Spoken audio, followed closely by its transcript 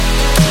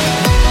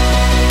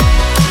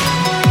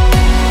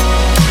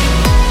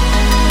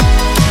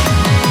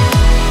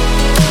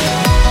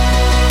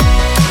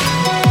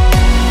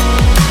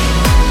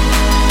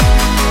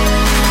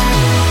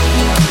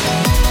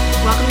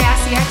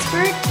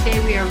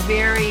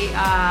very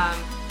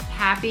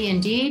happy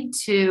indeed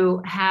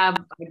to have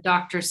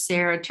Dr.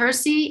 Sarah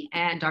Tercey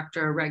and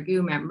Dr.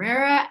 Raghu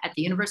Mamrera at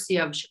the University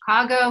of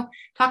Chicago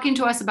talking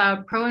to us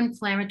about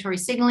pro-inflammatory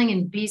signaling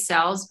in B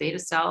cells, beta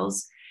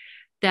cells,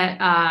 that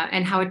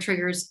and how it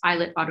triggers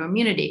islet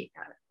autoimmunity,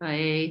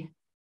 a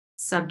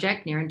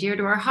subject near and dear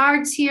to our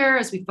hearts here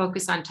as we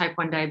focus on type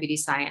 1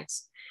 diabetes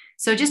science.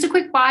 So just a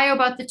quick bio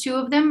about the two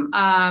of them.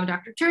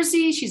 Dr.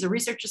 Tercey, she's a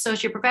research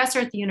associate professor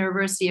at the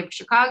University of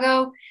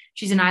Chicago.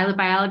 She's an islet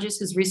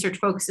biologist whose research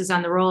focuses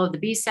on the role of the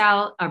B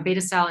cell or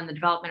beta cell in the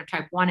development of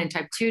type 1 and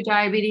type 2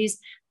 diabetes.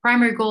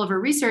 Primary goal of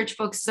her research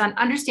focuses on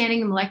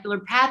understanding the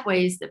molecular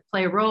pathways that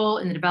play a role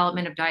in the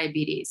development of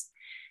diabetes.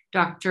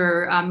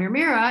 Dr.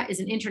 Mamrera is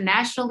an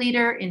international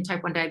leader in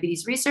type 1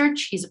 diabetes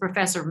research. He's a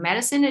professor of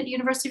medicine at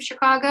University of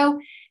Chicago.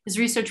 His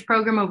research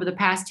program over the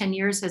past 10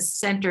 years has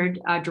centered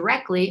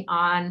directly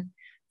on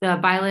the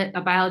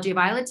biology of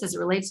islets as it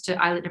relates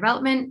to islet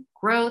development,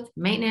 growth,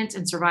 maintenance,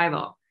 and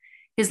survival.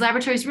 His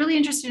laboratory is really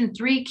interested in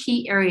three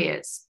key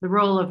areas: the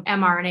role of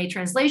mRNA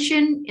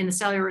translation in the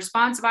cellular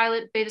response of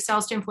islet beta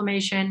cells to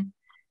inflammation.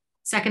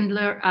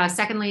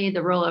 Secondly,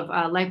 the role of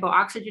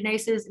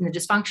lipooxygenases in the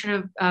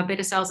dysfunction of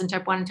beta cells in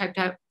type 1 and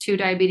type 2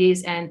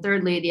 diabetes. And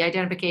thirdly, the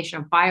identification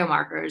of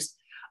biomarkers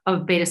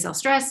of beta cell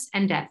stress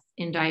and death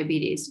in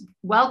diabetes.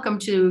 Welcome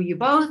to you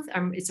both.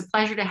 It's a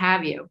pleasure to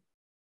have you.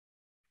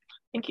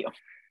 Thank you.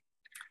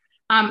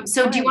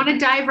 So do you want to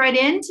dive right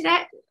into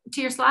that,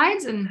 to your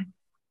slides?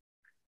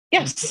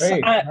 Yes.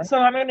 So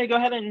I'm going to go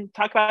ahead and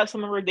talk about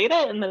some of our data,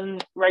 and then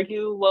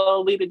Raghu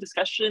will lead a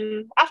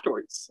discussion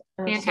afterwards.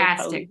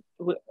 Fantastic.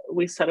 So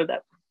we set it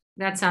up.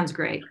 That sounds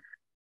great.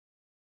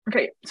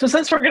 Okay. So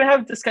since we're going to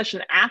have a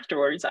discussion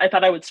afterwards, I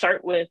thought I would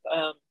start with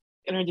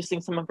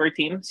introducing some of our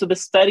team. So the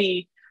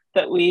study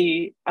that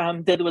we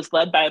did was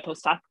led by a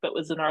postdoc that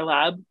was in our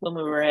lab when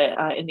we were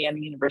at Indiana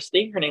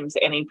University. Her name is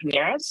Annie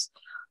Pineras,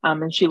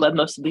 and she led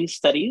most of these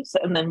studies.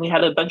 And then we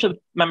had a bunch of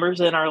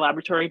members in our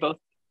laboratory, both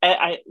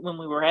when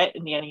we were at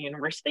Indiana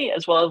University,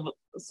 as well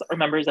as our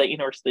members at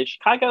University of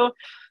Chicago.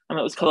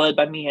 It was co-led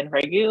by me and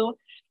Raghu.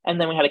 And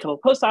then we had a couple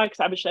of postdocs,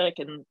 Abhishek,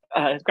 and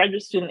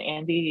graduate student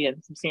Andy,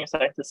 and some senior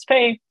scientists,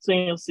 Faye. So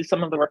you'll see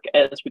some of the work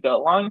as we go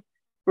along.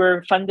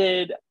 We're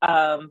funded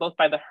both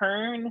by the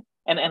HERN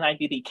and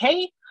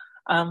NIDDK.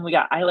 We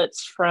got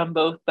islets from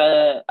both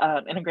the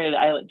Integrated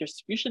Islet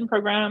Distribution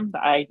Program, the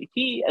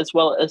IIDP, as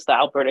well as the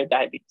Alberta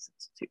Diabetes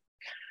Institute.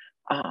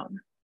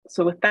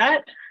 So with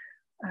that,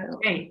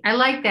 great. I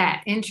like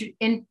that.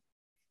 Introducing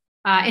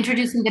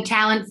the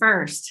talent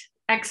first.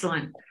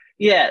 Excellent.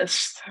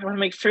 Yes, I want to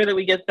make sure that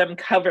we get them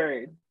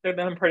covered. They're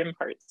the important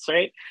parts,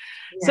 right?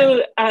 Yeah.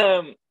 So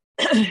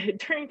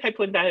during type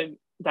 1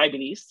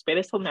 diabetes,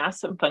 beta cell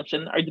mass and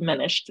function are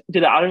diminished due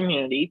to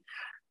autoimmunity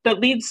that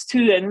leads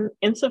to an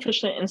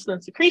insufficient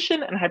insulin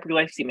secretion and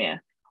hyperglycemia.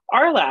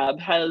 Our lab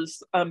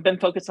has been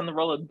focused on the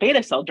role of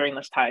beta cell during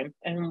this time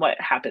and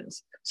what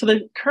happens. So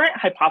the current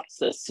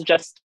hypothesis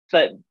suggests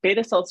that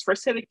beta cells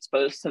first get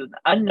exposed to an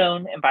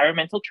unknown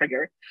environmental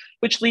trigger,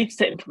 which leads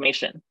to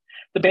inflammation.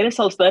 The beta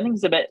cells then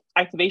exhibit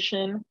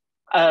activation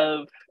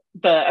of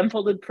the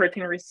unfolded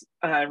protein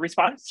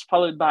response,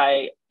 followed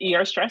by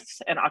ER stress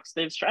and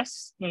oxidative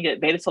stress. You get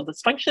beta cell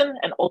dysfunction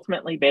and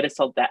ultimately beta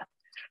cell death.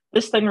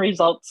 This then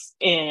results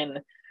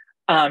in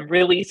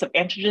release of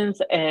antigens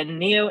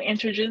and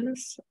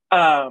neoantigens,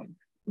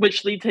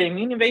 which lead to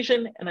immune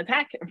evasion and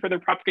attack, and further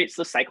propagates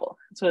the cycle.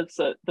 So it's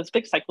this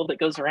big cycle that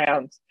goes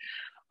around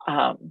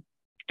and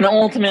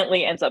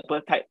ultimately ends up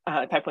with type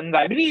 1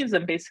 diabetes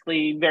and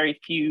basically very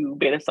few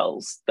beta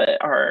cells that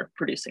are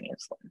producing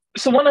insulin.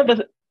 So one of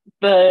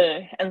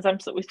the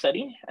enzymes that we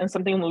study, and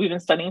something that we've been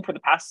studying for the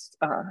past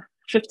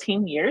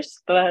 15 years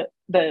that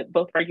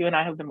both Raghu and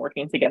I have been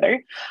working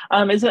together,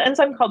 is an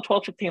enzyme called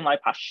 12-15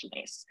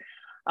 lipoxygenase.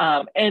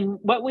 And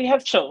what we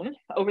have shown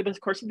over the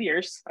course of the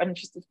years, and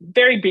just a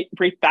very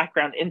brief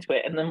background into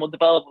it, and then we'll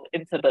develop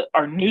into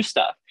our new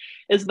stuff,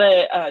 is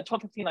that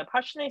 12-15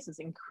 lipoxygenase is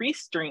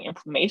increased during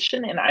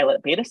inflammation in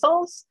islet beta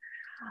cells.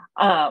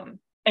 And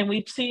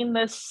we've seen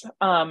this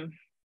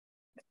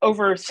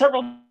over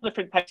several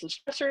different types of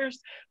stressors,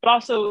 but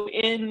also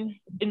in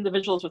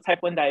individuals with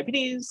type 1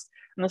 diabetes.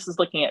 And this is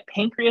looking at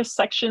pancreas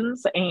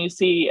sections, and you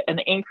see an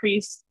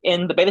increase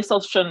in the beta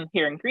cells shown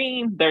here in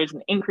green. There's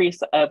an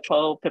increase of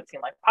 12-15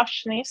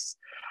 lipoxygenase.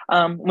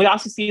 We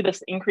also see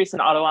this increase in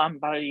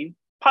autoantibody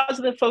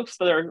positive folks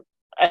that are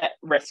at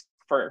risk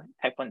for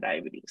type 1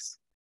 diabetes.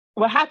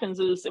 What happens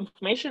is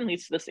inflammation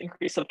leads to this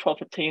increase of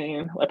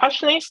 12-15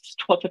 lipoxygenase.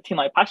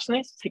 12-15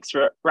 lipoxygenase takes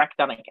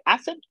arachidonic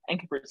acid and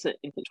converts it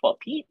into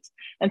 12-P.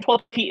 And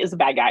 12-P is a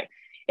bad guy.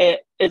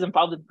 It is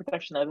involved in the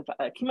production of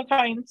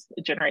chemokines.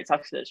 It generates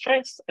oxidative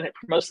stress, and it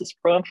promotes this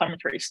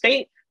pro-inflammatory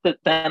state that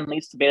then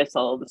leads to beta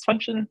cell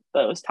dysfunction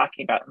that I was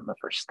talking about in the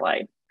first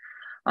slide.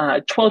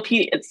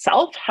 12-P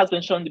itself has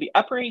been shown to be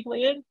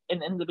upregulated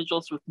in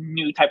individuals with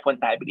new type 1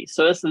 diabetes.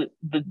 So as the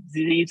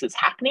disease is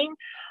happening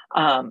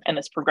and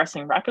it's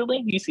progressing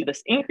rapidly, you see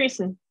this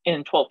increase in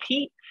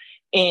 12-P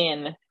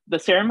in the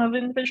serum of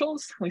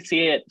individuals, we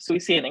see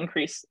an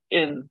increase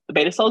in the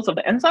beta cells of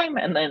the enzyme,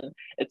 and then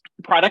its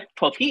product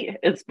 12-HEAT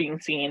is being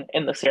seen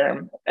in the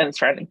serum and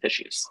surrounding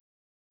tissues.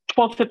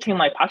 12-15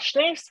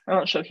 lipoxygenase, I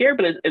won't show here,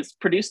 but it's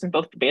produced in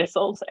both the beta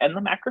cells and the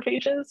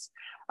macrophages.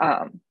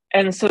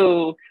 And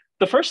so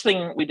the first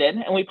thing we did,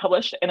 and we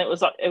published, and it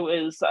was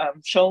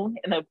shown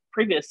in a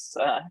previous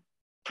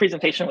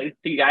presentation with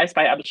you guys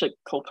by Abhishek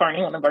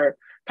Kulkarni, one of our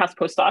past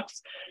postdocs,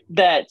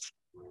 that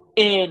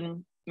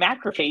in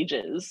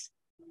macrophages,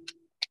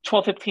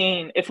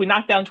 12-15, if we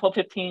knock down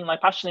 12-15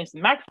 lipoxygenase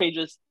in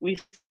macrophages, we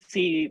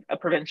see a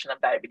prevention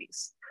of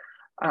diabetes.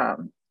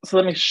 So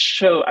let me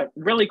show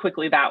really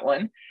quickly that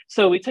one.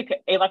 So we took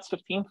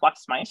ALAX15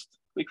 flux mice,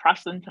 we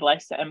crossed them to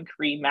lysa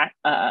M3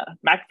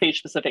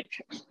 macrophage-specific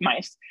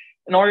mice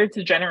in order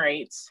to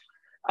generate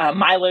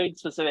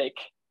myeloid-specific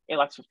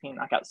ALAX15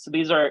 knockouts. So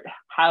these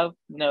have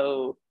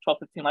no 12-15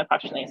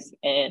 lipoxygenase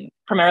in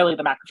primarily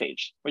the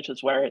macrophage, which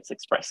is where it's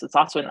expressed. It's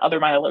also in other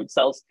myeloid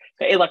cells,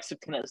 but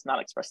ALAX15 is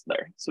not expressed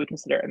there. So we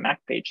consider it a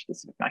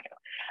macrophage-specific knockout.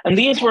 And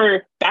these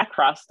were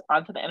back-crossed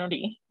onto the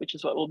NOD, which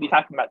is what we'll be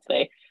talking about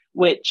today,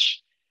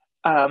 which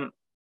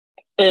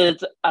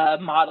is a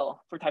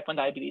model for type 1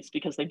 diabetes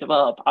because they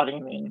develop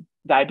autoimmune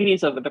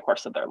diabetes over the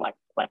course of their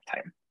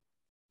lifetime.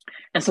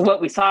 And so what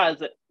we saw is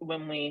that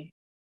when we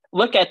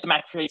look at the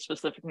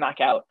macrophage-specific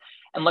knockout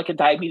and look at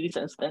diabetes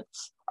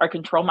incidence, our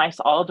control mice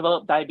all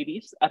develop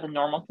diabetes at a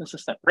normal,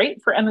 consistent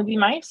rate for NOD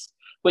mice,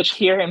 which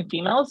here in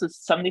females is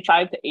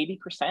 75 to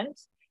 80%.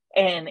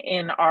 And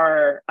in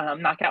our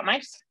knockout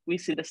mice, we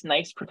see this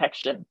nice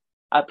protection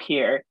up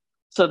here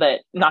so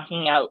that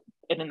knocking out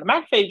it in the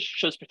macrophage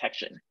shows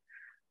protection.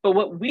 But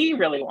what we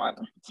really want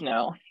to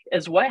know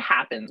is what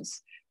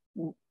happens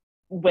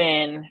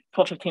when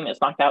 12-15 is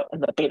knocked out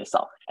in the beta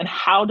cell, and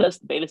how does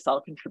the beta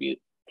cell contribute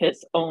to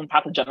its own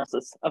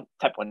pathogenesis of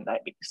type 1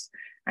 diabetes,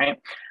 right?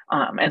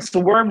 And so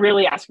we're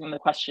really asking the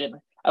question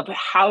of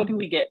how do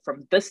we get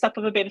from this step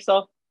of a beta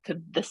cell to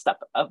this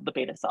step of the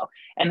beta cell,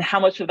 and how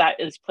much of that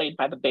is played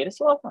by the beta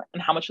cell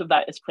and how much of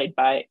that is played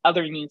by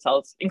other immune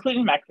cells,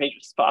 including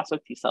macrophages, but also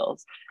T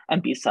cells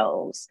and B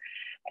cells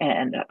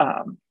and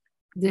all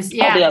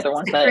the other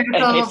ones that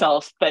NK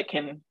cells that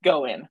can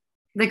go in.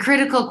 The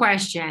critical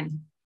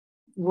question: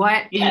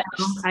 what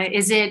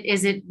is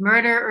it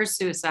murder or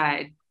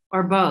suicide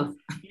or both?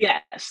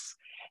 Yes,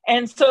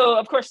 and so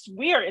of course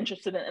we are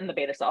interested in the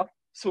beta cell,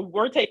 so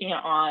we're taking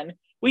it on.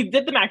 We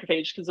did the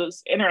macrophage because it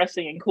was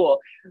interesting and cool,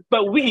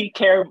 but we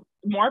care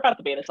more about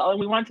the beta cell and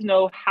we want to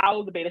know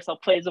how the beta cell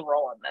plays a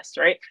role in this,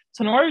 right?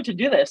 So in order to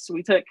do this,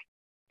 we took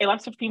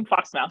ALAX15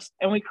 fox mouse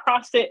and we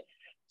crossed it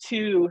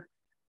to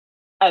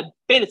a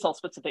beta cell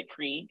specific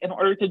Cree in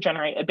order to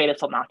generate a beta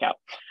cell knockout.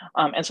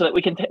 And so that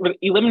we can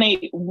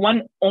eliminate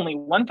only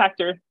one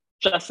factor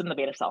just in the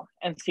beta cell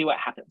and see what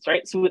happens,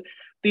 right? So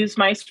these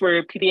mice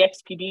were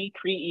PDX-PB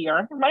Cree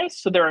ER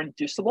mice, so they're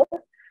inducible.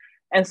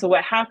 And so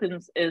what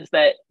happens is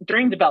that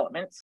during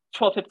development,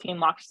 12-15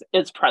 LOX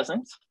is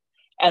present.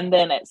 And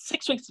then at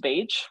 6 weeks of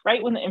age,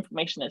 right when the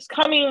inflammation is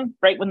coming,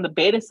 right when the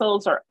beta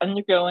cells are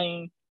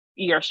undergoing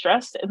ER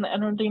stress in the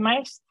NOD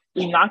mice,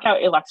 we knock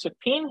out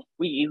ALAX15,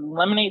 we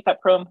eliminate that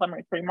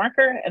pro-inflammatory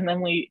marker, and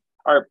then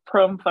our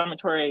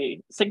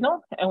pro-inflammatory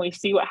signal, and we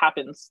see what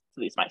happens to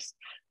these mice.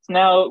 So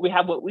now we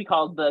have what we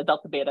call the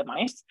delta beta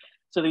mice.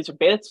 So these are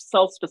beta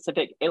cell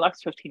specific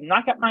ALAX15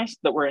 knockout mice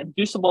that were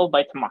inducible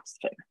by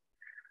tamoxifen.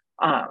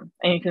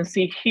 And you can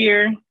see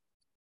here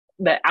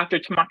that after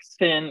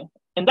tamoxifen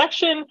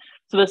induction,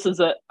 so this is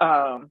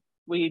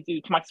we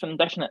do tamoxifen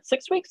induction at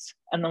 6 weeks,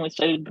 and then we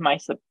studied the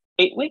mice at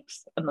 8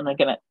 weeks, and then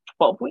again at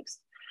 12 weeks.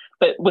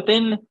 But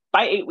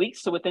by 8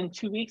 weeks, so within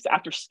 2 weeks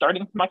after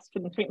starting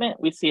tamoxifen treatment,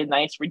 we see a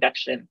nice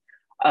reduction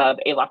of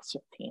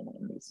ALAX15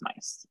 in these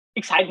mice.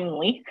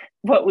 Excitingly,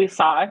 what we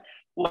saw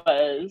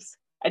was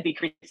a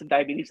decrease of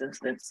diabetes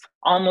incidence,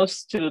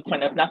 almost to the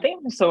point of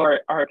nothing. So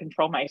our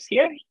control mice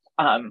here,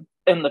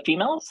 in the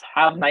females,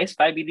 have nice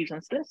diabetes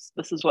incidence.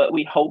 This is what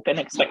we hope and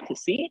expect to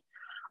see.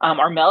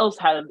 Our males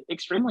have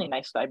extremely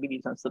nice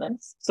diabetes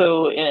incidence.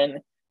 So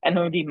in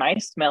NOD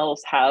mice,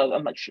 males have a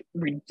much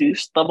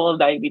reduced level of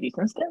diabetes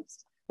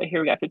incidence. But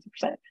here we got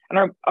 50%.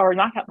 And our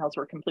knockout males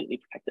were completely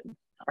protected.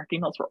 Our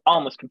females were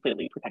almost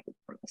completely protected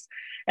from this.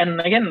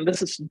 And again,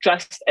 this is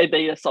just a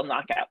beta cell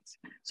knockout.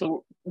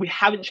 So we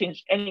haven't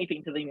changed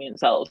anything to the immune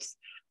cells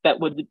that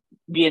would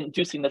be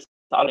inducing this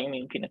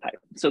autoimmune phenotype.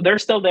 So they're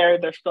still there,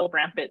 they're still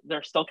rampant,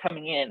 they're still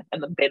coming in,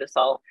 and the beta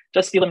cell,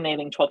 just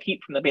eliminating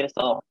 12-HEAT from the beta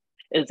cell,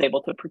 is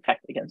able to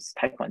protect against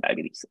type 1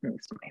 diabetes in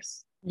these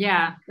mice.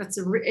 Yeah, it's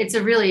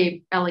a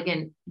really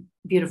elegant,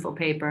 beautiful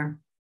paper.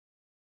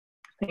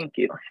 Thank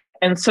you.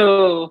 And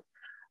so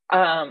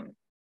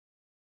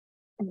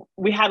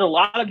we had a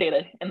lot of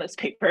data in this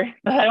paper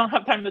that I don't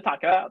have time to talk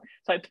about.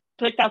 So I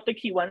picked out the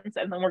key ones,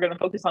 and then we're going to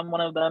focus on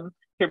one of them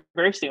here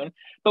very soon.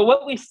 But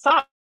what we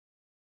saw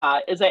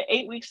is at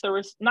 8 weeks, there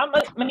was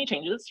not many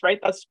changes, right?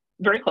 That's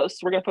very close.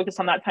 We're going to focus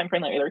on that time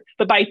frame later.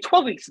 But by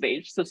 12 weeks of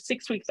age, so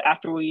 6 weeks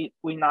after we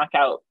knock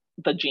out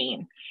the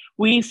gene,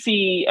 we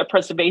see a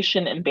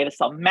preservation in beta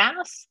cell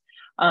mass,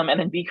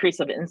 and a decrease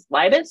of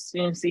encephalitis.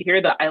 You can see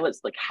here the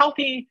islets look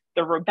healthy,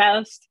 they're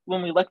robust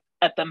when we look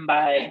at them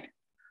by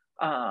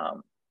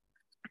RNA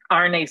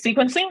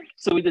sequencing.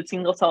 So we did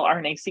single cell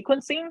RNA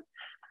sequencing.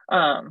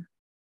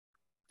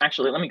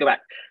 Actually, let me go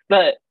back.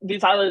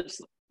 These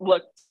islets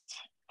looked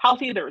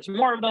healthy, there was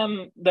more of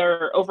them,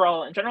 they're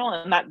overall in general,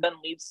 and that then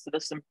leads to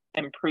this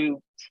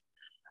improved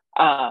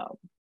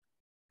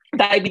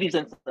diabetes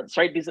incidence,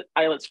 right? These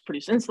islets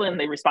produce insulin,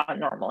 they respond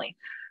normally.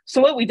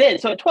 So what we did,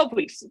 so at 12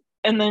 weeks,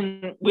 and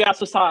then we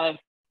also saw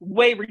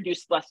way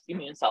reduced less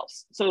immune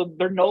cells. So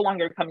they're no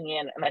longer coming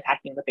in and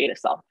attacking the beta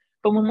cell.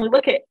 But when we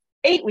look at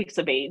 8 weeks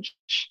of age,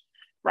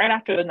 right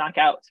after the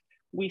knockout,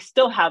 we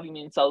still have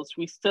immune cells,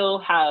 we still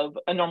have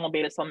a normal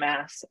beta cell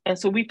mass. And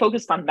so we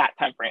focused on that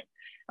time frame.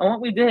 And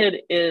what we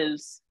did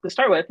is, to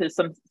start with, is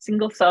some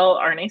single cell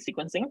RNA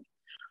sequencing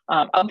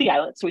of the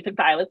islets. So we took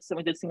the islets and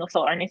we did single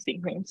cell RNA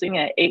sequencing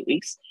at 8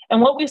 weeks.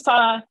 And what we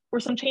saw were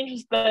some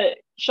changes that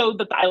showed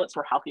that the islets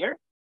were healthier.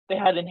 They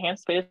had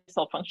enhanced beta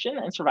cell function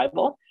and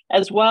survival,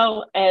 as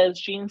well as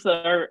genes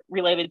that are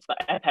related to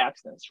the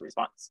antioxidants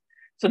response.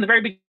 So in the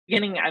very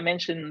beginning, I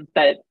mentioned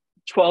that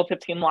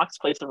 12-15 LOX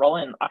plays a role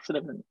in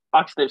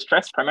oxidative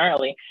stress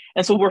primarily.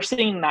 And so we're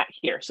seeing that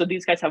here. So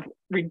these guys have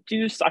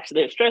reduced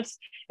oxidative stress.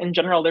 In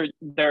general,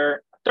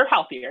 they're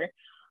healthier.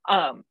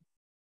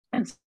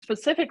 And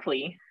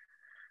specifically,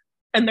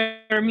 and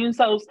their immune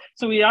cells,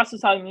 so we also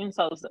saw immune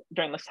cells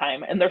during this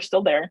time, and they're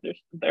still there.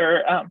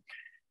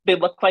 They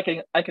look like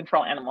a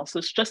control animal. So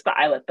it's just the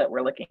islet that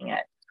we're looking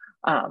at.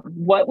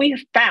 What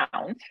we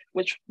found,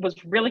 which was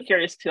really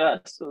curious to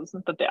us,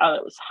 wasn't that the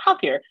islet was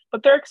healthier,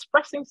 but they're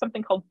expressing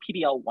something called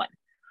PD-L1.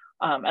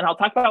 And I'll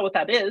talk about what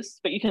that is,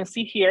 but you can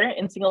see here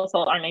in single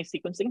cell RNA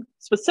sequencing,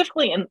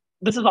 specifically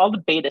this is all the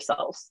beta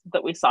cells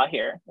that we saw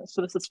here.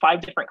 So this is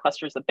 5 different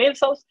clusters of beta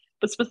cells,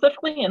 but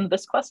specifically in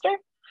this cluster,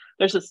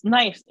 there's this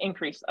nice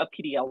increase of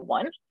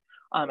PD-L1.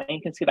 And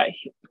you can see that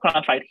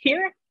quantified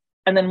here.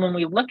 And then when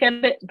we look at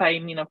it by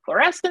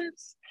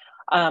immunofluorescence,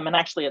 and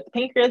actually at the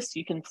pancreas,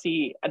 you can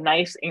see a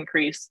nice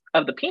increase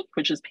of the pink,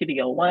 which is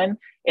PD-L1,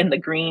 in the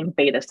green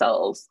beta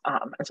cells.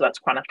 And so that's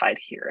quantified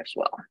here as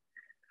well.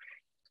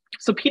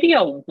 So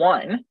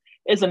PD-L1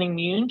 is an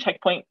immune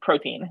checkpoint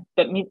protein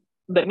that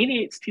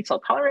mediates T cell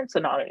tolerance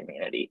and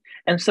autoimmunity.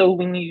 And so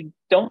when you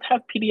don't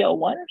have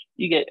PD-L1,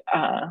 you get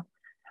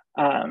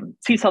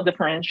T cell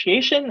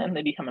differentiation and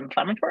they become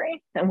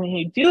inflammatory. And when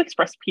you do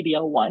express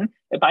PD-L1,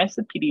 it binds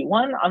to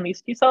PD-1 on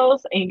these T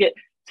cells and you get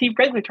T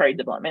regulatory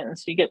development. And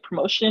so you get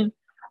promotion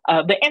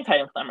of the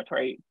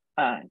anti-inflammatory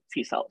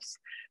T cells.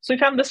 So we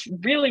found this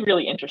really,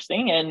 really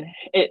interesting, and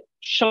it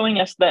showing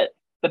us that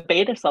the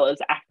beta cell is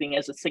acting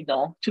as a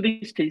signal to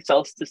these T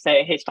cells to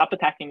say, hey, stop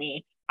attacking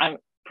me,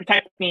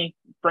 protect me,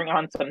 bring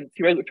on some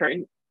T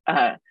regulatory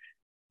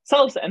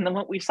cells. And then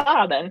what we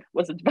saw then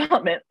was the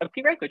development of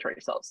T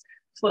regulatory cells.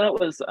 So that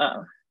was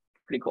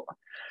pretty cool.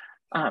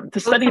 To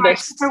study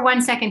this. For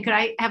 1 second, could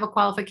I have a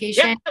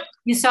qualification? Yep.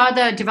 You saw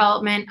the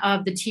development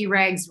of the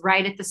Tregs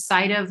right at the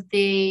site of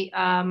the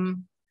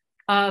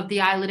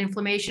islet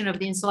inflammation of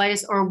the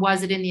encephalitis, or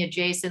was it in the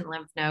adjacent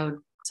lymph node?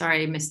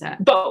 Sorry, I missed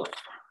that. Both.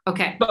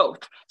 Okay.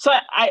 Both. So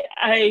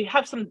I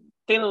have some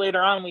data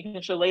later on we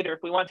can show later if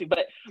we want to,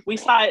 but we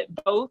saw it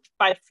both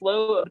by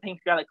flow of the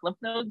pancreatic lymph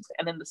nodes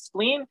and in the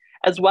spleen,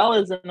 as well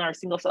as in our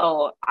single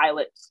cell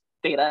islet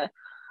data.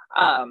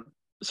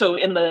 So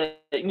in the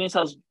immune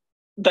cells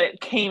that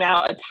came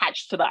out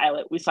attached to the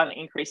islet, we saw an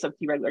increase of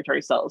T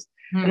regulatory cells.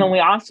 And then we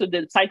also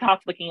did CyTOF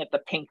looking at the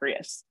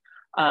pancreas.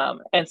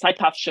 And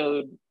CyTOF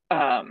showed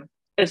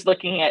is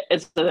looking at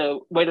is the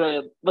way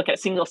to look at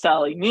single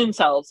cell immune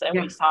cells, and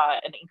we saw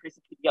an increase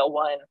of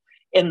PD-L1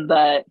 in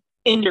the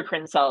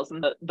endocrine cells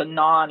and the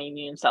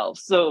non-immune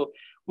cells. So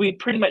we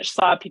pretty much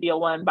saw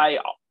PD-L1 by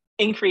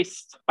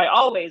increased by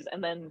always,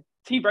 and then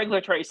T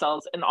regulatory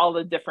cells in all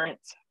the different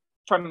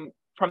from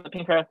the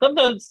pancreatic lymph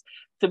nodes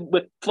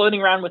with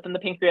floating around within the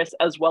pancreas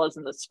as well as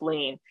in the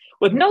spleen,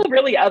 with no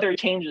really other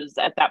changes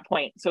at that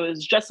point. So it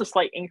was just a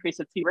slight increase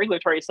of T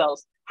regulatory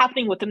cells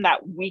happening within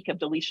that week of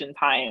deletion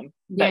time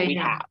that we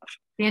have.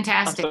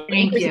 Fantastic. So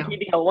Thank you.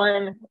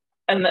 PD-L1,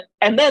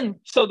 and then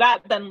so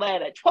that then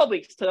led at 12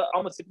 weeks to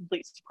almost a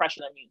complete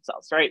suppression of immune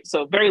cells, right?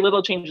 So very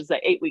little changes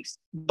at 8 weeks,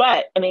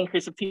 but an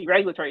increase of T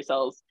regulatory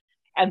cells,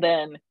 and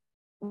then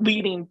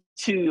leading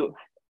to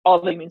all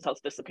the immune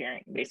cells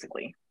disappearing,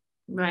 basically.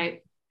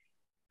 Right.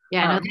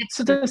 Yeah,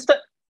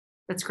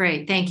 that's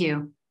great. Thank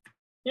you.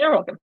 You're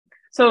welcome.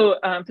 So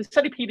to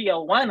study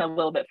PD-L1 a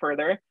little bit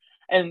further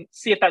and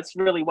see if that's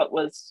really what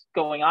was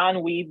going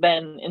on, we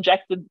then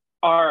injected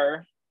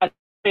our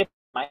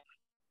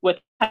with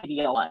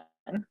PD-L1,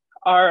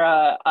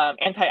 our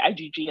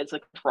anti-IgG as a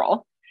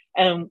control,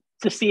 and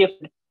to see if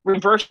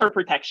reverse her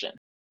protection.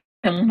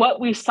 And what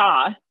we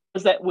saw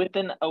was that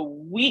within a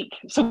week,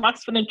 so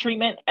amoxicillin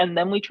treatment, and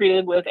then we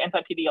treated with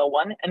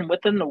anti-PD-L1, and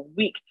within a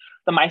week,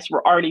 the mice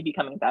were already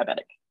becoming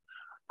diabetic.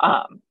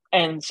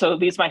 And so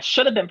these mice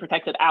should have been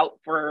protected out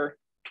for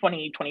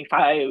 20,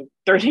 25,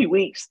 30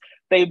 weeks.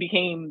 They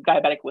became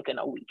diabetic within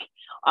a week.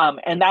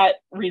 And that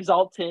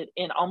resulted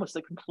in almost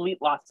a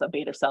complete loss of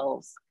beta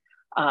cells.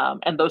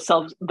 And those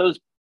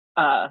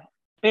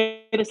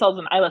beta cells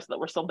and islets that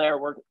were still there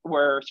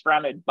were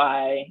surrounded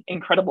by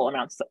incredible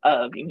amounts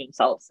of immune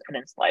cells and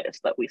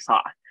encephalitis that we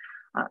saw.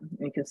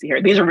 You can see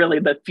here, these are really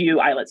the few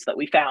islets that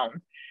we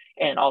found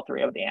in all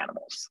three of the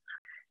animals.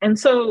 And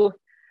so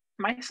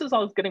mice is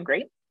always good and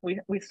great.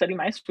 We study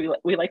mice.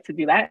 We like to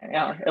do that.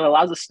 It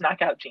allows us to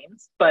knock out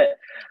genes. But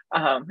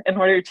in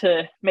order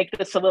to make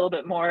this a little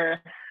bit more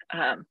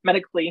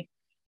medically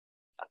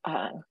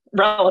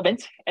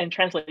relevant and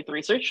translate the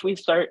research, we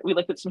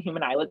looked at some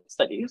human islet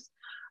studies,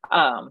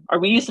 or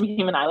we used some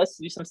human islets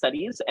to do some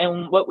studies.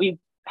 And what we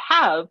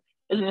have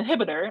is an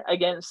inhibitor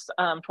against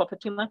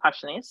 1215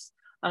 lipogenase.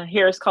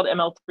 Here is called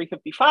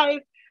ML355,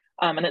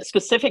 and it's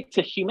specific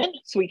to human,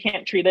 so we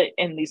can't treat it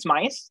in these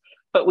mice,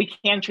 but we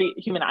can treat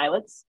human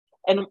islets.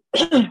 And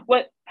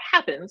what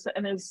happens,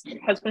 and has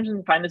been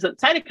defined, is that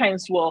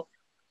cytokines will,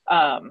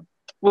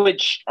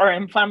 which are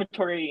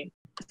inflammatory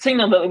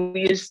signal that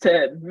we use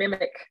to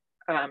mimic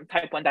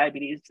type 1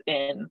 diabetes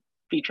in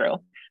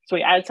vitro. So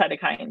we add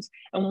cytokines.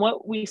 And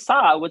what we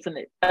saw was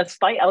a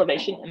slight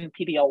elevation in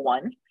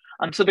PD-L1.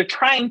 So they're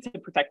trying to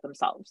protect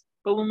themselves.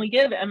 But when we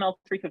give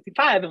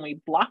ML355 and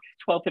we block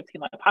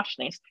 1215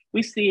 lipogenase,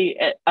 we see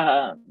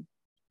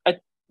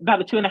about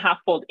a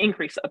 2.5-fold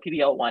increase of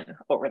PD-L1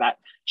 over that,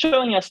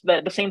 showing us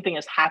that the same thing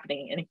is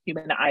happening in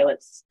human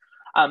islets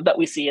that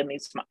we see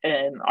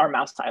in our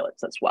mouse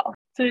islets as well.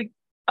 To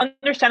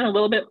understand a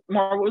little bit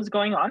more what was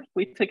going on,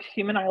 we took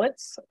human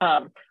islets.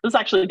 This is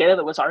actually data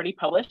that was already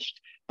published,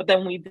 but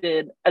then we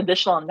did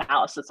additional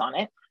analysis on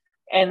it.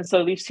 And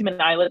so these human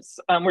islets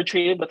were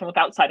treated with and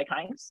without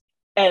cytokines.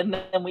 And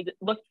then we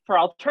looked for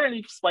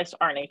alternative spliced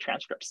RNA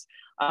transcripts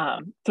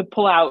to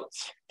pull out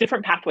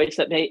different pathways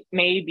that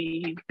may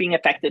be being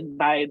affected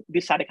by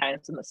these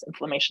cytokines and this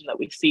inflammation that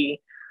we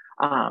see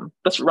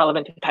that's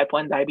relevant to type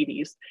 1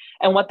 diabetes.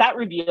 And what that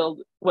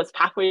revealed was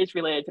pathways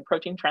related to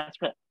protein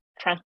transport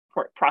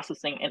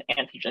processing and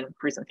antigen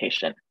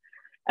presentation.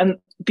 And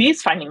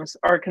these findings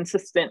are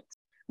consistent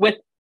with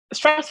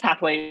stress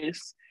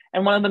pathways,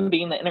 and one of them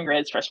being the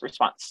integrated stress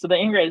response. So the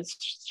integrated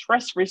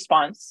stress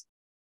response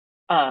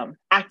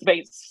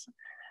activates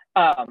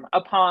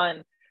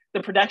upon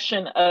the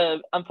production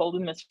of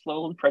unfolded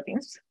misfolded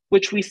proteins,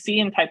 which we see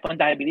in type 1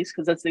 diabetes,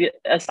 because as the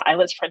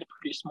islets try to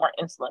produce more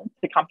insulin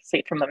to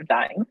compensate from them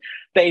dying,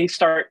 they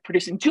start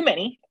producing too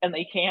many and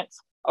they can't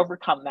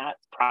overcome that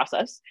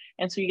process.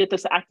 And so you get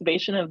this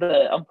activation of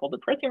the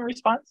unfolded protein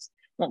response.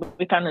 What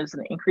we found is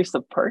an increase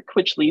of PERK,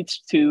 which leads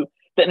to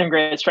the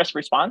integrated stress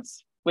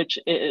response, which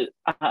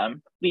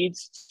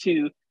leads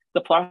to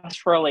the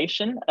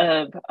phosphorylation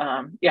of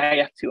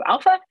eIF2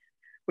 alpha,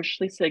 which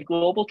leads to a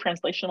global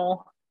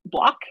translational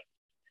block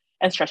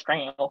and stress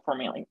granule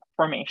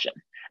formation.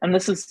 And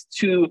this is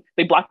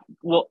they block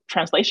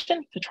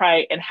translation to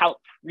try and help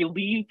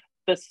relieve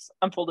this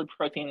unfolded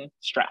protein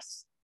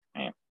stress.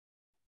 Right?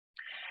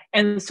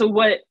 And so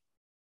what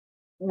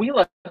we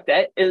looked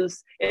at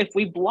is if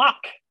we block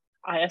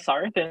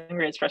ISR, the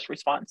integrated stress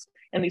response,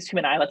 in these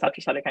human islets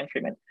after cytokine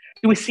treatment,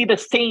 do we see the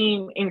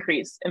same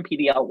increase in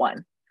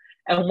PD-L1?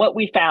 And what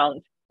we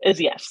found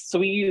is yes. So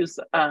we use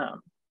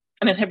an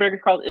inhibitor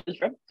called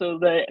ISRA, so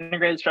the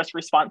integrated stress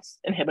response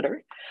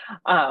inhibitor,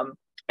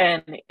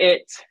 and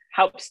it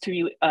helps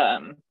to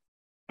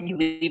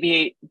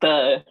alleviate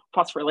the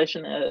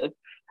phosphorylation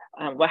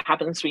of what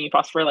happens when you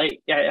phosphorylate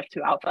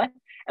eIF2 alpha.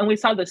 And we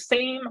saw the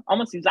same,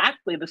 almost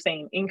exactly the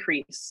same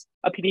increase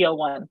of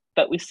PD-L1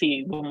 that we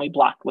see when we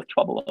block with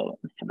 12-LO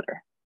inhibitor.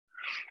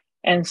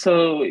 And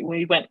so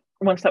we went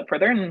one step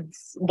further and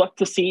looked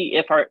to see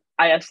if our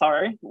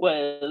ISR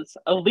was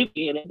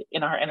alleviated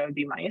in our NOD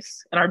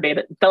mice, in our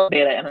delta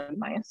beta NOD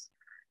mice.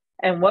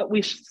 And what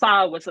we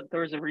saw was that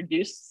there was a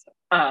reduced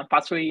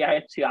phospholipid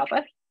eIF2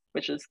 alpha,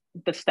 which is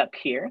the step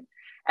here,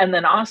 and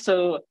then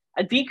also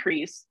a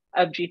decrease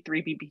of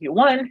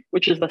G3-BPQ1,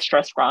 which is the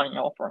stress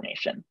granule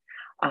formation.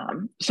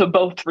 So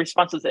both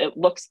responses, it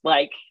looks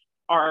like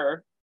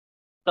our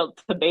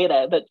delta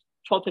beta, the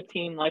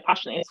 1215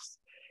 lipogenase,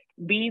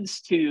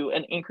 leads to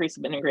an increase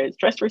of integrated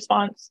stress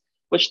response,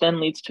 which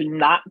then leads to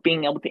not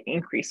being able to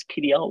increase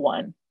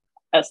PD-L1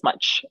 as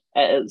much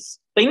as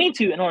they need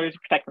to in order to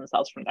protect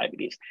themselves from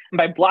diabetes. And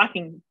by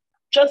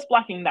just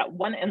blocking that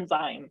one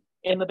enzyme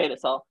in the beta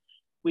cell,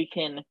 we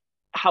can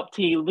help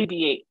to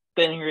alleviate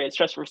the integrated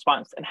stress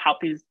response and help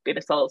these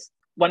beta cells,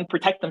 one,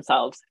 protect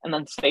themselves and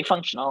then stay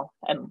functional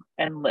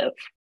and live.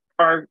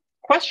 Our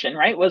question,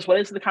 right, was what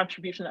is the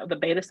contribution of the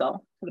beta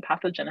cell to the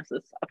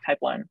pathogenesis of type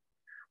 1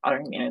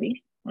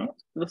 autoimmunity? Right?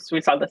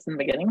 We saw this in the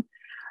beginning.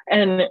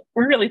 And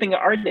we're really thinking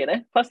our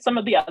data, plus some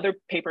of the other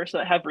papers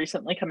that have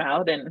recently come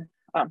out, and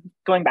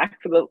going back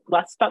for the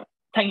last about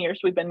 10 years,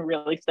 we've been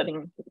really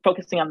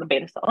focusing on the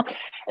beta cell,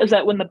 is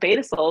that when the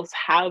beta cells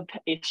have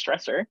a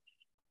stressor,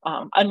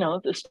 unknown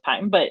at this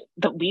time, but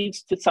that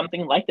leads to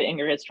something like the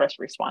integrated stress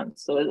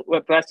response. So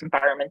whether that's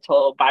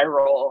environmental,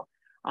 viral,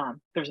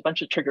 there's a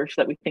bunch of triggers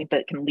that we think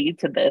that can lead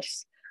to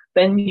this.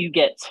 Then you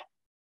get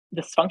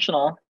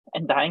dysfunctional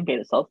and dying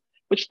beta cells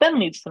which then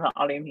leads to an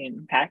autoimmune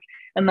impact,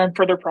 and then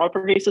further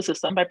propagates the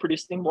system by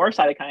producing more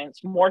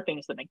cytokines, more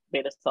things that make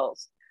beta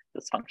cells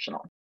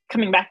dysfunctional.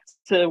 Coming back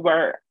to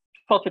where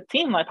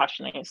 1215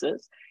 lipogenase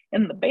is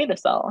in the beta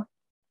cell,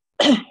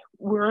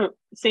 we're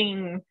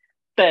seeing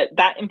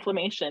that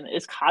inflammation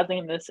is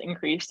causing this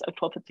increase of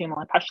 1215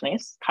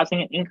 lipogenase,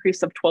 causing an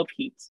increase of 12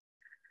 heats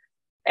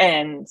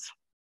and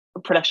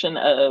production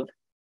of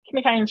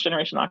chemokines,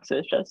 generation of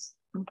oxidative stress,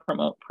 and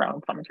promote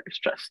pro-inflammatory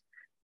stress.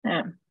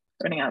 And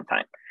running out of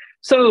time.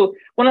 So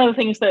one of the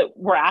things that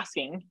we're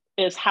asking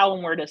is how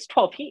and where does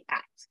 12 heat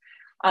act?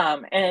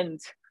 And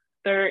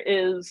there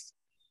is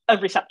a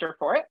receptor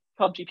for it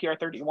called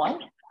GPR31.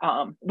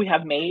 We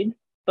have made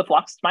the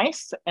flox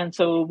mice, and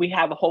so we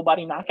have a whole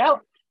body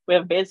knockout. We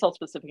have beta cell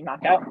specific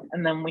knockout,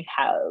 and then we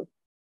have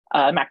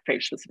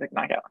macrophage specific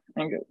knockout.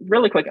 And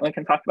really quick, and we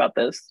can talk about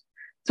this.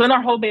 So in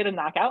our whole beta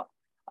knockout,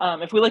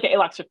 if we look at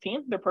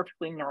ALOX15, they're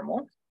perfectly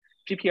normal.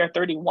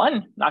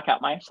 GPR31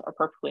 knockout mice are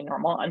perfectly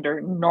normal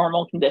under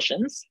normal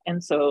conditions.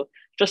 And so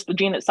just the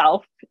gene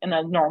itself in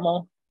a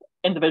normal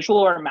individual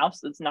or a mouse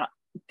does not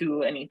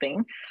do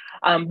anything.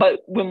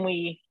 But when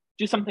we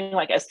do something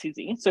like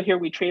STZ, so here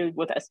we treated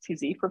with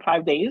STZ for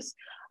 5 days,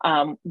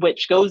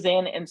 which goes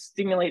in and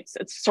stimulates,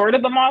 it's sort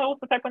of a model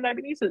for type 1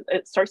 diabetes.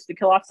 It starts to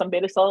kill off some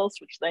beta cells,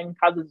 which then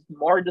causes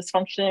more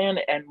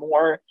dysfunction and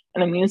more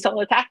an immune cell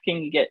attack,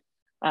 and you get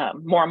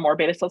more and more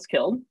beta cells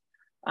killed.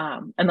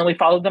 And then we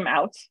followed them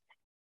out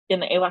in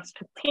the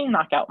ALOX15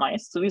 knockout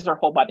mice. So these are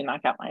whole body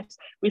knockout mice.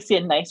 We see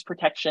a nice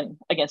protection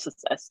against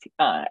this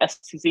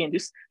STZ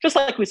induced, just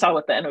like we saw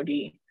with the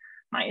NOD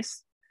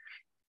mice.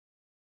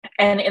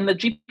 And in the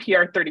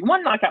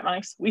GPR31 knockout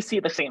mice, we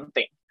see the same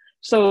thing.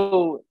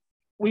 So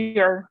we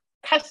are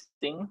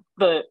testing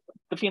the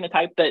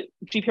phenotype that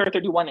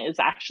GPR31 is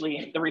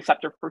actually the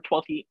receptor for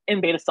 12-heat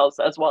in beta cells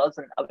as well as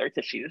in other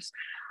tissues.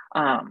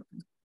 And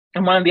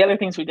one of the other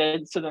things we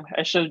did, so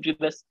I showed you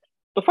this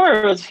before,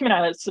 it was human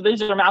islets. So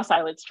these are mouse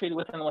islets treated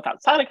with and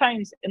without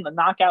cytokines in the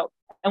knockout.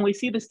 And we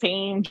see the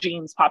same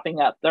genes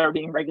popping up that are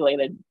being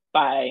regulated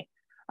by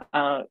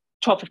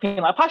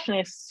 1215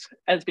 lipogenase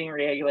as being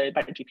regulated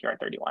by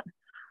GPR31.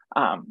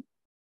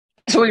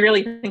 So we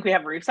really think we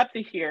have a receptor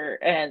here,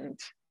 and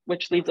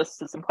which leads us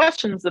to some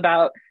questions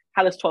about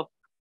how this 12,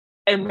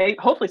 and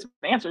hopefully some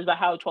answers about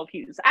how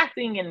 12-heat is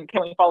acting, and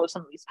can we follow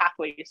some of these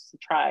pathways to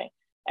try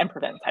and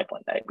prevent type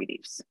 1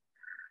 diabetes.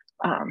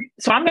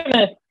 So I'm going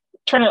to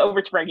turn it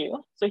over to Raghu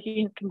so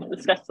he can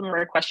discuss some of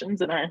our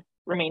questions in our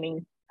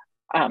remaining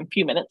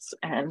few minutes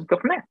and go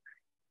from there.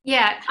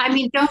 Yeah, I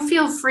mean, don't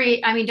feel,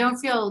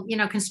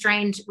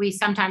 constrained. We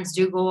sometimes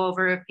do go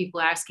over if people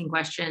are asking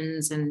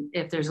questions and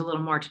if there's a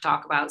little more to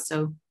talk about.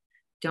 So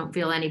don't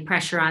feel any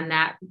pressure on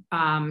that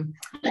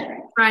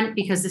front,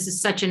 because this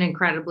is such an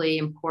incredibly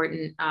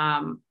important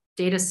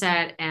data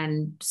set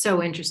and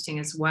so interesting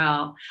as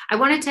well. I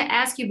wanted to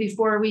ask you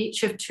before we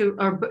shift to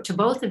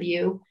both of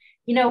you,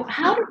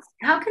 how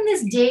can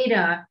this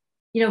data,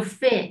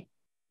 fit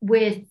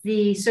with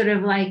the sort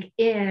of like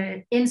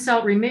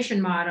insult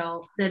remission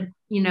model that,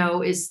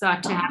 is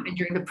thought to happen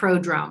during the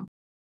prodrome?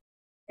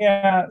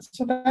 Yeah,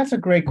 so that's a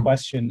great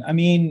question. I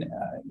mean,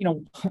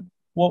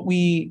 what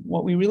we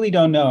really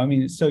don't know. I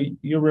mean, so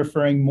you're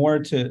referring more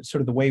to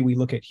sort of the way we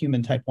look at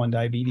human type 1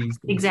 diabetes.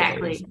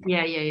 Exactly.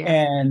 Yeah.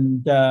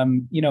 And,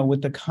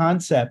 with the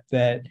concept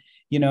that,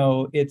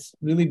 it's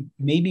really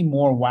maybe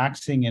more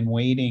waxing and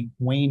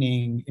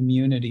waning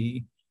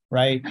immunity,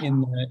 right,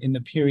 in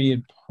the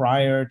period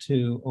prior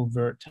to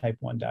overt type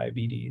 1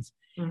 diabetes.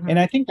 Mm-hmm. And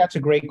I think that's a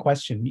great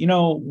question.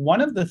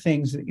 One of the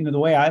things, the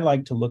way I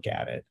like to look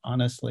at it,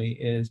 honestly,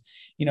 is,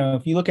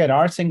 if you look at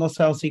our single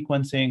cell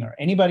sequencing or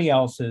anybody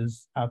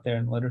else's out there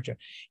in the literature,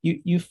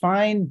 you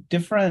find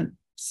different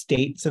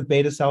states of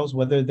beta cells,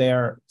 whether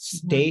they're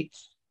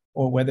states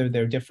or whether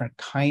they're different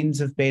kinds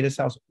of beta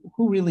cells.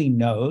 Who really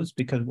knows?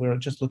 Because we're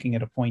just looking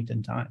at a point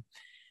in time.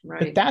 Right.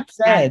 But that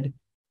said,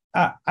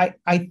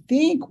 I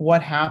think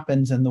what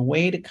happens, and the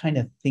way to kind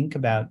of think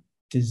about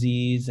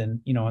disease and,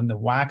 and the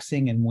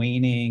waxing and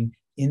waning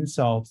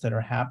insults that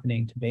are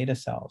happening to beta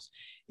cells,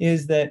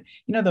 is that,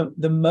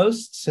 the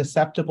most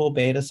susceptible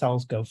beta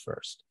cells go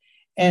first.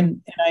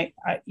 And I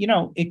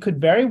it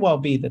could very well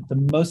be that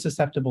the most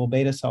susceptible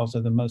beta cells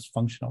are the most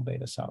functional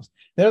beta cells.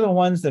 They're the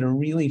ones that are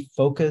really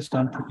focused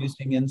on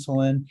producing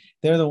insulin.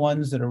 They're the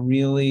ones that are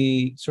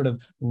really sort of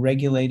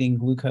regulating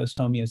glucose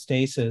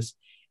homeostasis.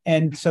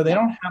 And so they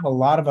don't have a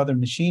lot of other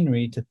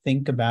machinery to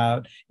think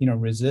about,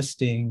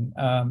 resisting,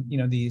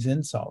 these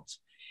insults.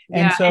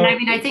 And so,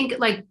 and I think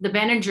like the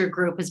Benninger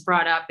group has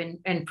brought up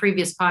in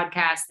previous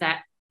podcasts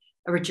that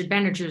Richard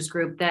Benninger's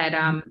group that,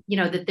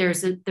 that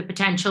there's the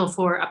potential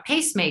for a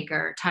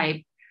pacemaker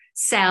type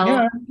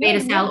cell, beta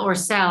cell or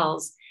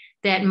cells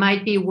that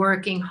might be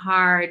working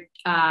hard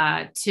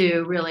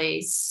to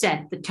really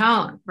set the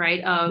tone,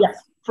 right, of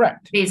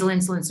correct. basal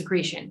insulin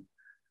secretion.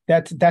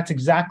 That's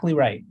exactly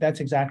right.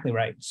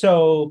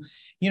 So,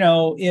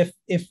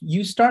 if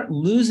you start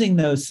losing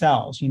those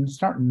cells, you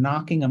start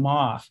knocking them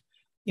off,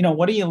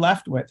 what are you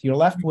left with? You're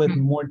left with Mhm.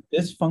 more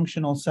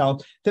dysfunctional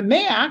cells that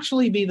may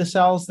actually be the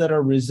cells that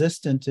are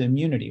resistant to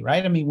immunity,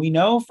 right? I mean, we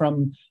know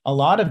from a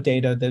lot of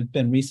data that have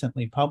been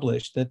recently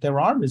published that there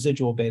are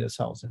residual beta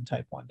cells in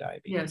type 1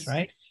 diabetes, Yes.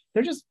 right?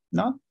 They're just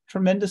not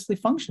tremendously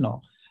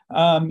functional.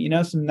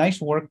 Some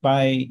nice work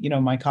by,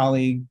 my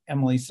colleague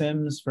Emily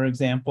Sims, for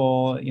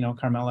example,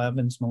 Carmela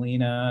Evans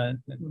Molina,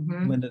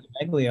 Mhm. Linda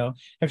Meglio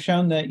have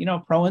shown that,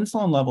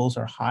 proinsulin levels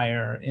are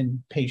higher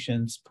in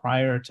patients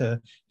prior to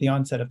the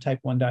onset of type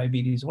 1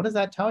 diabetes. What does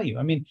that tell you?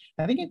 I mean,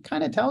 I think it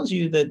kind of tells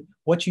you that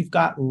what you've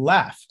got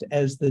left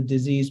as the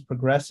disease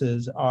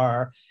progresses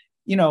are,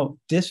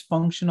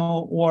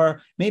 dysfunctional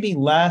or maybe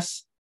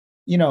less,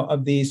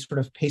 of these sort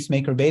of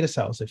pacemaker beta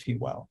cells, if you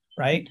will,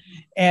 right?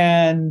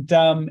 And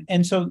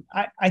so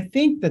I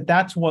think that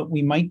that's what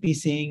we might be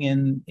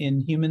seeing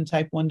in human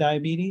type 1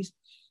 diabetes,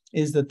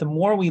 is that the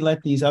more we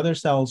let these other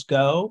cells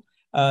go,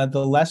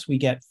 the less we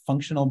get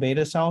functional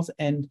beta cells.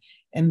 And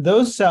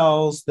those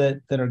cells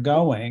that are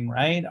going,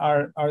 right,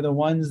 are the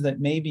ones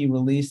that may be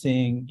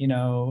releasing,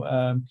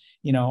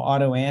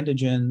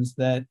 autoantigens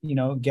that,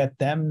 get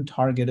them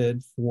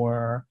targeted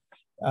for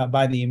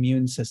by the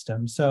immune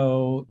system.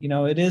 So,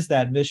 it is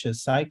that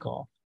vicious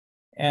cycle.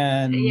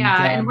 And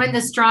and when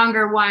the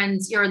stronger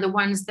ones, or the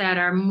ones that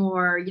are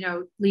more,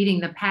 leading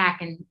the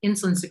pack and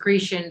insulin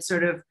secretion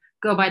sort of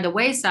go by the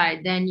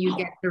wayside, then you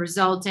get the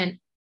resultant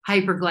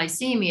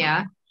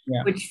hyperglycemia,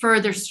 which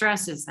further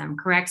stresses them,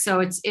 correct?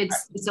 So it's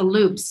a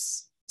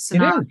loops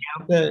scenario.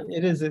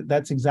 It is.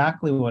 That's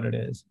exactly what it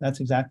is. That's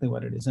exactly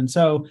what it is. And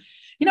so,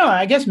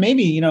 I guess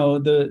maybe,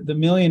 the $1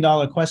 million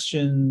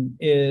question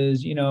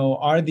is,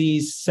 are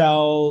these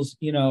cells,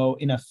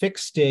 in a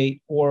fixed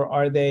state, or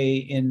are they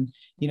in,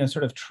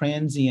 sort of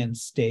transient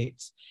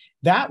states?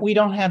 That we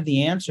don't have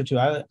the answer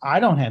to. I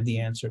don't have the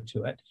answer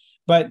to it.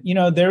 But,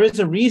 there is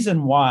a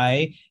reason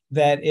why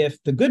that if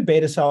the good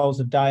beta cells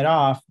have died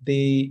off,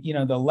 the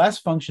less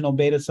functional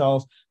beta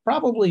cells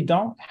probably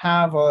don't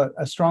have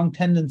a strong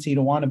tendency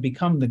to want to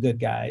become the good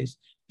guys,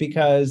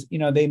 because,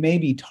 they may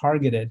be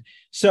targeted.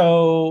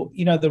 So,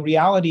 the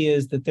reality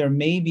is that there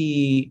may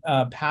be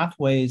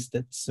pathways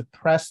that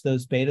suppress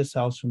those beta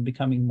cells from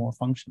becoming more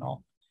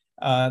functional,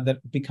 that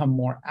become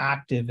more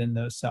active in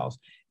those cells,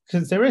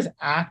 because there is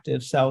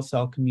active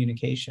cell-cell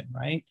communication,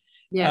 right?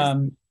 Yes.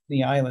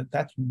 The islet,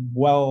 that's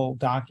well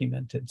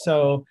documented.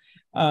 So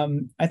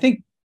I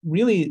think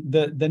really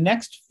the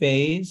next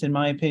phase, in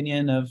my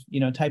opinion, of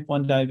type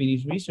 1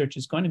 diabetes research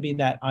is going to be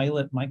that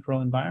islet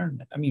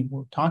microenvironment. I mean,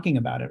 we're talking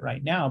about it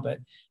right now, but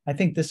I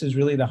think this is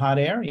really the hot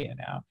area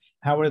now.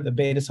 How are the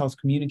beta cells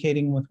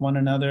communicating with one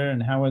another,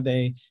 and how are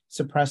they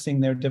suppressing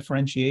their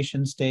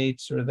differentiation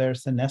states or their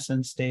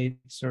senescent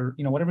states, or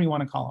whatever you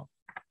want to call them?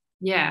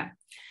 Yeah.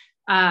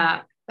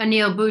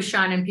 Anil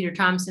Bhushan and Peter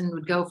Thompson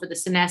would go for the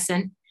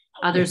senescent.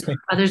 Others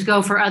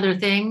go for other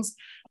things.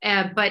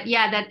 But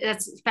yeah,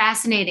 that's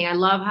fascinating. I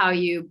love how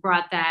you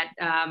brought that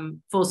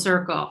full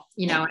circle,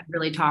 and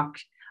really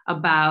talked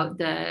about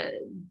the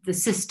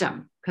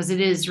system, because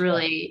it is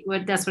really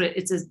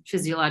it's a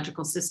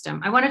physiological system.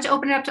 I wanted to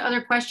open it up to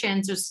other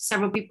questions. There's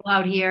several people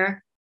out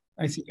here.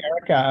 I see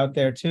Erica out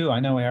there too.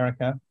 I know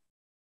Erica.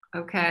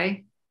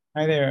 Okay.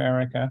 Hi there,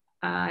 Erica.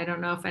 I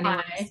don't know if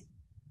anyone.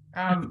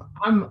 I'm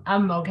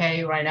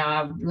okay right now.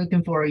 I'm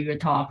looking for your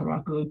talk,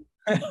 Raghu.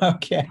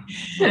 Okay.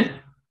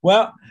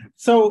 Well,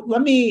 so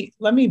let me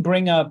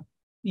bring up,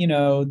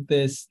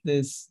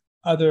 this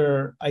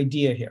other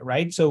idea here,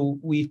 right? So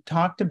we've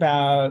talked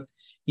about,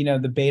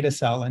 the beta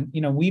cell, and,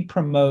 we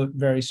promote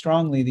very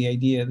strongly the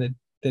idea that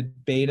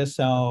beta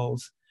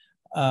cells,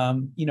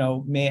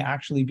 may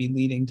actually be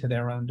leading to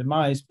their own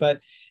demise, but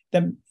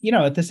then,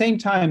 at the same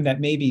time,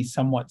 that may be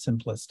somewhat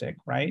simplistic,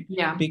 right?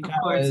 Yeah,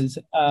 because,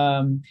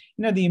 the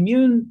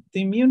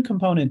immune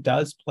component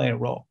does play a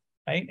role.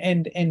 Right.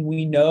 And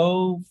we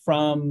know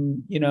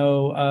from,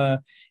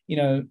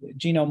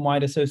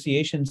 genome-wide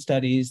association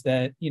studies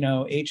that,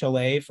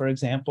 HLA, for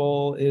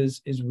example,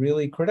 is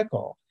really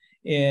critical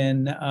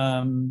in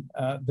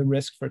the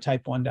risk for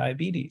type 1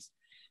 diabetes.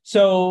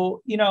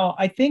 So,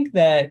 I think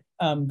that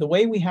the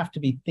way we have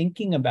to be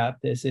thinking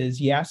about this is,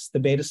 yes,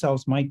 the beta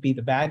cells might be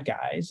the bad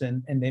guys,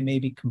 and they may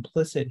be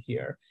complicit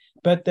here,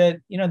 but that,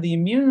 the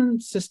immune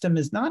system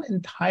is not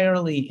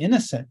entirely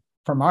innocent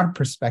from our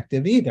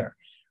perspective either.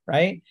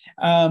 Right.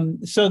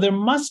 So there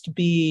must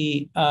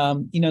be,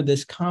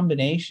 this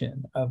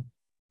combination of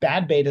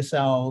bad beta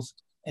cells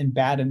and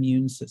bad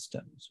immune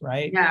systems.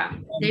 Right. Yeah.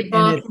 They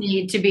both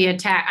need to be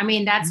attacked. I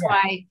mean, that's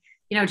why,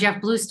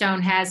 Jeff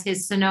Bluestone has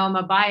his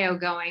Sonoma Bio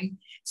going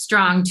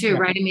strong too.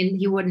 Right. I mean,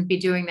 he wouldn't be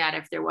doing that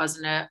if there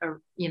wasn't a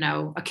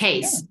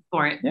case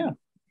for it. Yeah.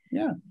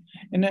 Yeah.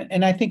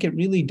 And I think it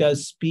really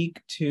does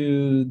speak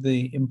to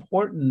the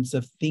importance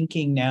of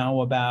thinking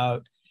now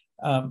about,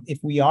 if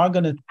we are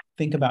going to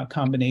think about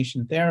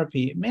combination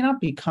therapy, it may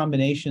not be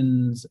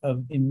combinations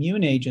of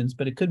immune agents,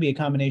 but it could be a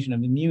combination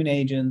of immune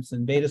agents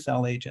and beta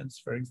cell agents,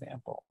 for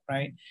example,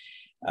 right?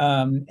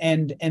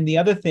 And the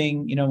other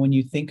thing, when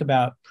you think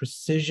about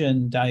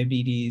precision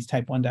diabetes,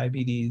 type 1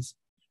 diabetes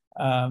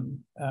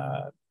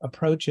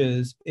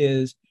approaches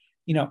is,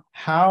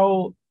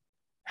 how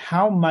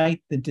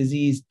might the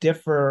disease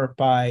differ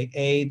by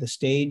the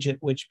stage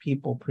at which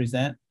people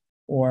present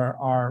or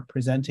are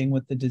presenting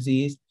with the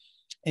disease,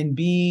 and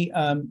B,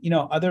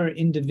 other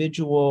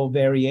individual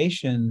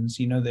variations,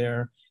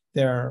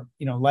 their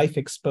life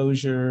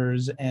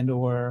exposures and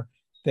or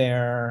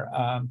their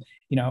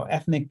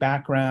ethnic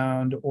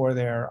background or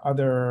their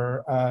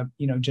other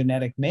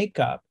genetic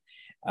makeup,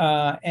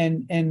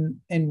 and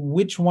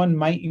which one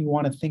might you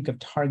want to think of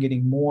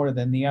targeting more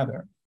than the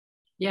other?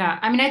 Yeah,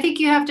 I mean, I think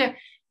you have to,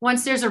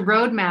 once there's a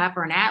roadmap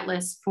or an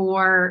atlas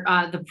for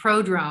the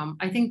prodrome,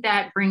 I think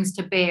that brings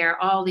to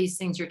bear all these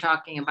things you're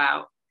talking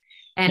about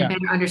and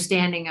better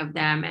understanding of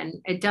them.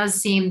 And it does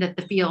seem that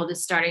the field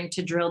is starting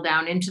to drill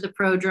down into the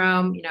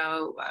prodrome.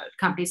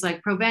 Companies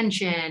like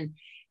Provention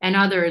and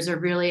others are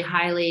really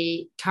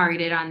highly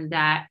targeted on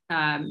that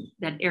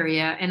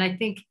area. And I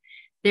think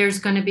there's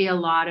going to be a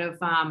lot of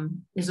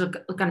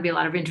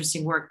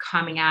interesting work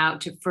coming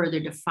out to further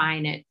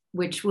define it,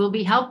 which will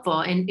be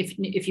helpful. And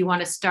if you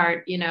want to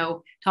start,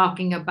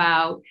 talking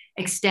about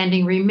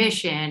extending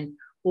remission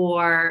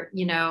or,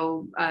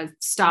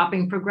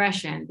 stopping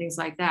progression, things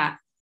like that.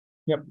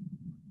 Yep.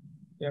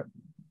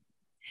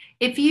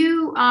 If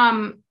you,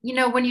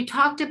 when you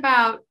talked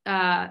about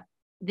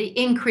the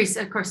increase,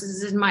 of course, this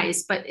is in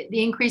mice, but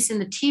the increase in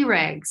the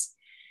Tregs,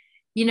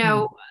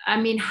 I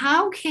mean,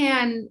 how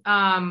can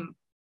that,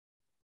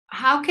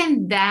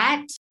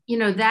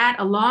 that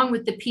along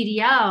with the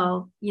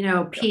PDL,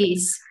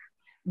 piece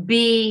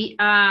be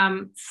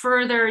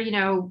further,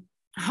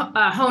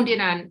 honed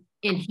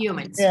in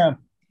humans?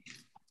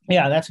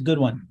 Yeah, that's a good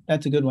one.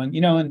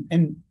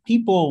 And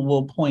people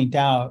will point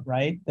out,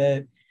 right,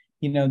 that,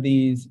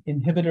 these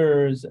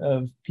inhibitors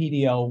of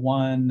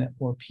PD-L1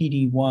 or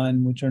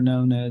PD-1, which are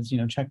known as,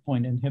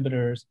 checkpoint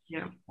inhibitors,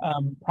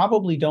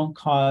 probably don't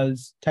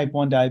cause type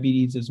 1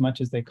 diabetes as much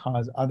as they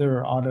cause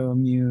other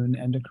autoimmune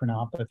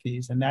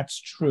endocrinopathies. And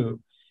that's true,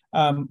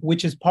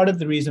 which is part of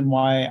the reason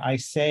why I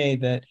say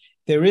that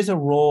there is a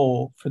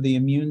role for the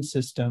immune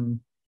system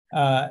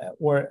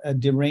or a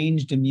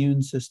deranged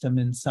immune system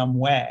in some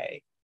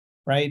way,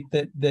 right?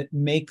 That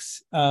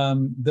makes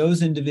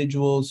those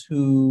individuals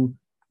who,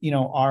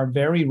 are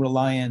very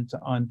reliant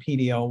on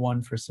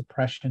PD-L1 for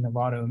suppression of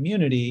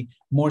autoimmunity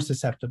more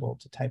susceptible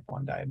to type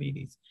 1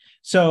 diabetes.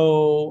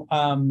 So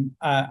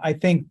I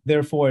think,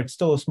 therefore, it's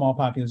still a small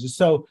population.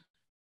 So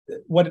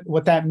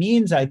what that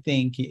means, I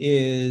think,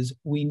 is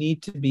we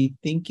need to be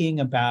thinking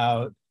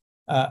about,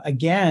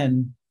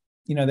 again,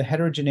 the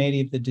heterogeneity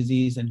of the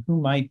disease and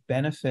who might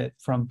benefit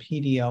from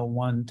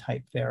PD-L1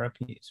 type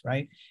therapies,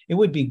 right? It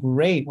would be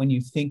great when you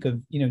think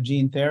of,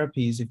 gene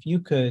therapies, if you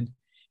could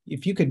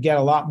get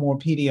a lot more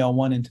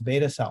PD-L1 into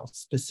beta cells,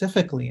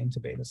 specifically into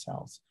beta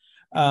cells,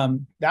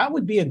 that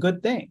would be a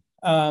good thing,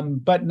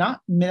 but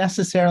not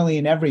necessarily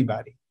in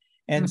everybody.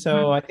 And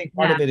so I think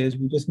part of it is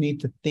we just need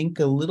to think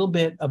a little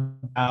bit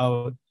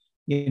about,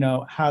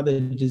 how the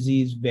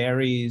disease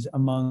varies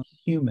among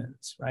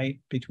humans, right,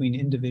 between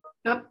individuals.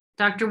 Oh,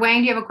 Dr.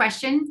 Wang, do you have a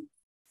question?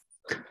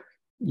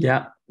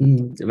 Yeah,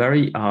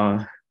 very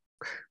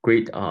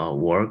great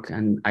work,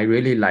 and I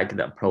really like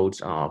the approach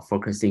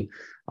focusing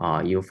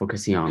on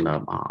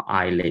the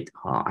islet,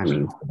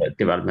 the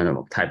development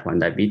of type 1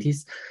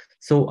 diabetes.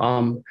 So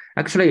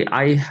actually,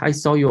 I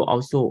saw you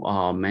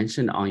also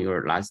mentioned on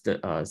your last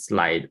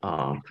slide.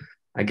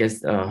 I guess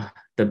the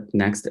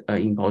next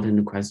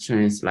important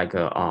question is like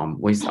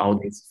with all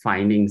these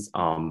findings,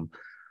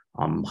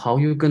 how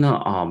you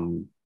gonna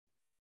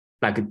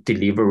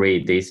deliver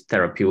these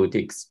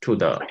therapeutics to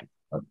the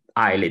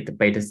islet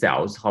beta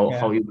cells?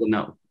 How you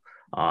gonna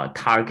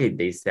target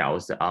these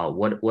cells?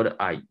 What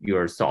are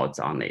your thoughts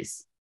on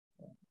this?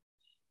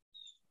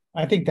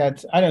 I think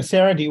that's, I don't know,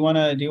 Sarah, do you want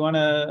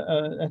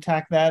to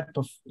attack that? I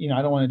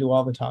don't want to do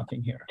all the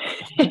talking here.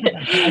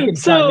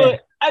 So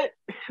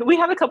we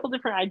have a couple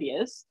different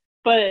ideas,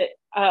 but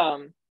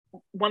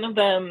one of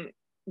them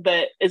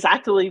that is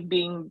actively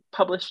being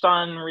published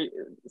on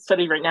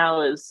study right now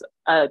is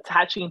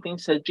attaching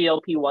things to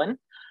GLP-1.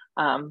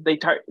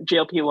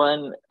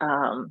 GLP-1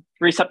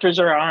 receptors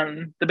are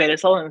on the beta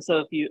cell, and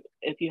so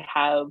if you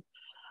have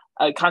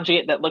a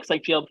conjugate that looks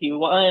like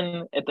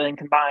GLP-1, it then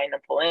combine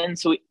and pull in.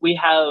 So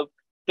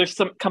there's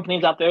some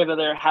companies out there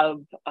that have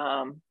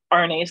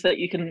RNAs that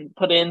you can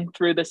put in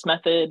through this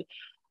method,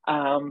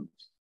 and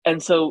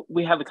so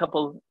we have a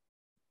couple.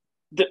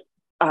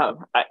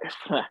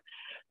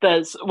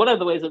 That's one of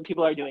the ways that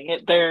people are doing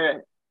it.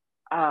 There's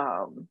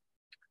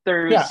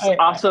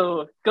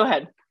also. Go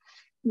ahead.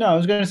 No, I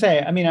was going to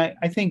say, I mean,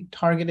 I think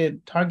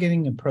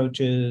targeting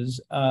approaches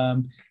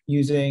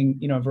using,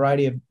 a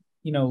variety of,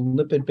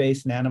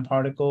 lipid-based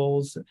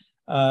nanoparticles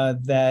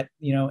that,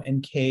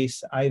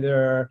 encase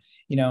either,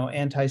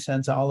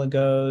 antisense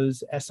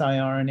oligos,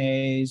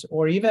 siRNAs,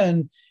 or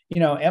even,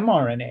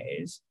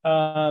 mRNAs,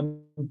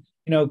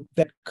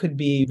 that could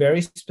be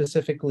very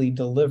specifically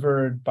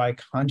delivered by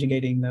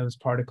conjugating those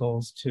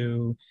particles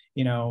to,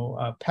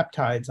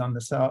 peptides on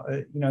the cell,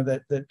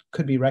 that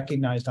could be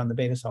recognized on the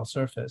beta cell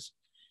surface.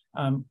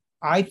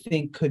 I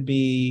think could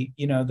be,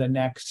 the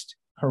next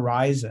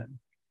horizon,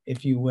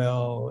 if you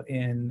will,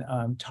 in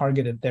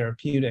targeted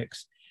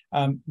therapeutics.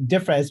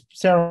 Different, as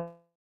Sarah,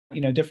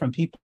 different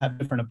people have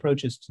different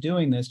approaches to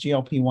doing this.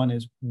 GLP-1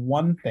 is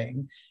one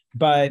thing,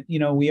 but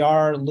we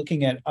are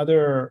looking at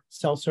other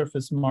cell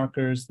surface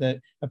markers that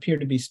appear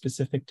to be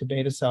specific to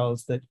beta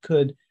cells that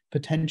could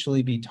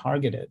potentially be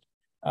targeted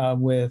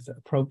with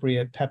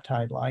appropriate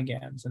peptide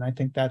ligands. And I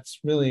think that's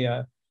really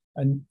a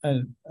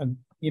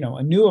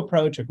new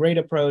approach, a great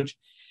approach.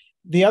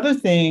 The other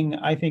thing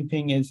I think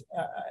is,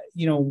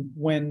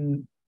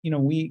 when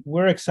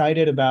we're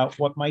excited about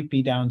what might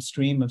be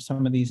downstream of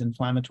some of these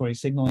inflammatory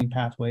signaling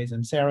pathways,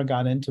 and Sarah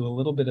got into a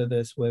little bit of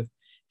this with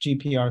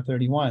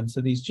GPR31.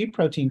 So these G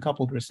protein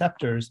coupled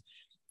receptors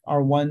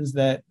are ones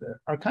that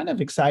are kind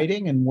of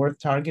exciting and worth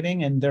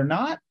targeting, and they're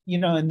not,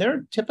 and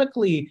they're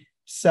typically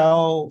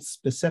cell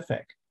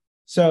specific.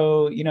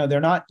 So, they're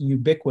not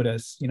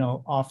ubiquitous,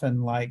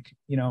 often like,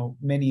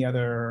 many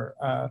other,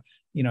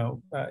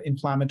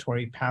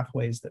 inflammatory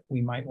pathways that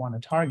we might want to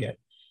target.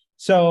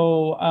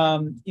 So,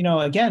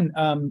 again,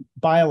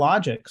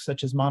 biologics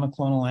such as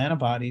monoclonal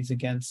antibodies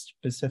against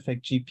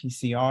specific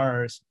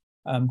GPCRs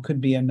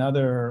could be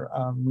another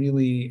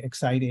really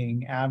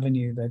exciting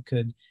avenue that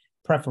could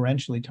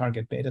preferentially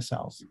target beta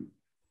cells.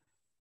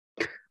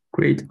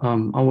 Great.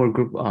 Our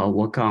group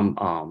work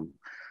on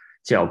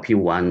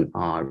GLP-1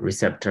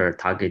 receptor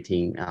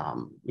targeting,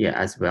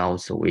 as well.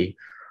 So we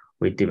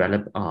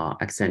develop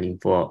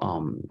Xanning for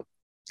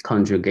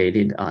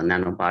conjugated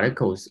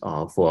nanoparticles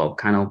for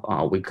kind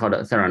of we call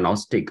it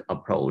theranostic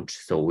approach.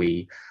 So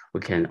we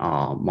can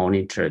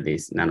monitor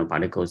these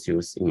nanoparticles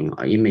used in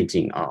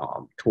imaging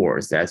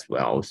tools as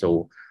well.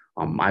 So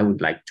I would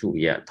like to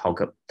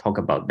talk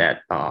about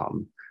that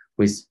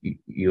with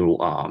you.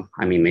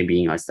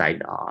 Maybe in a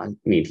side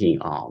meeting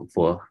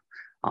for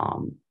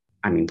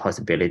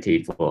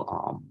possibility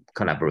for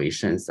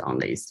collaborations on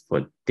this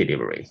for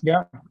delivery.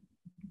 Yeah.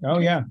 Oh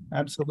yeah,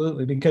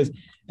 absolutely. Because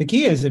the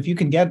key is if you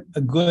can get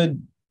a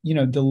good,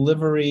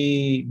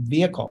 delivery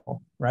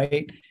vehicle,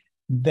 right?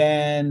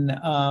 Then,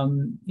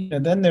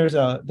 then there's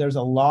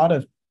a lot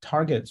of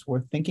targets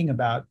worth thinking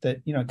about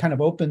that, kind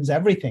of opens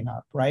everything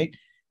up, right?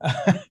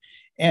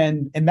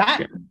 and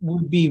that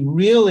would be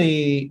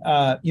really,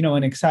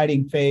 an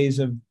exciting phase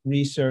of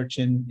research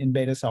in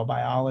beta cell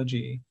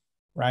biology,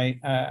 right?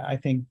 I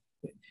think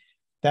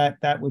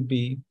that would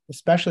be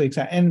especially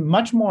exciting and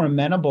much more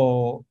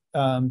amenable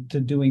to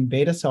doing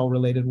beta cell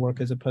related work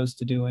as opposed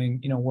to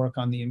doing work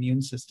on the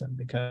immune system,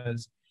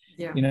 because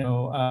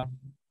that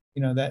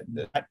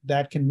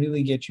can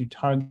really get you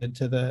targeted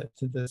to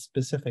the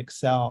specific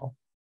cell.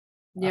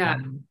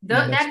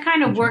 That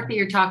kind of work that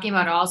you're talking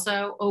about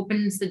also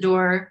opens the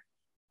door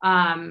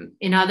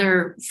in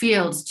other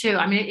fields too.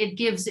 It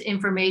gives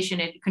information,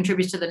 it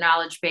contributes to the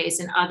knowledge base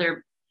and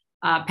other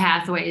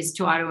pathways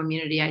to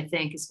autoimmunity, I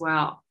think, as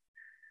well.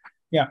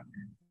 Yeah.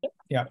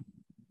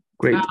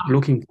 Great.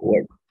 Looking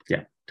forward.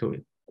 To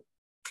it.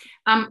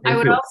 I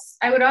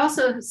would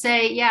also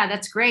say,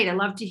 that's great. I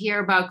love to hear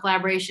about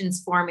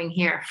collaborations forming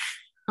here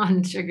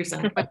on Sugar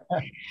Zone.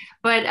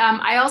 But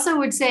I also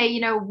would say,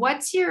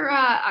 what's your,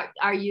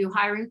 are you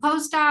hiring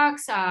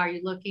postdocs? Are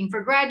you looking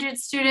for graduate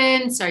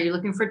students? Are you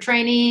looking for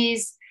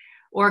trainees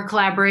or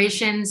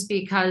collaborations?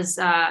 Because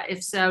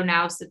if so,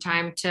 now's the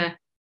time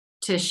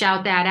to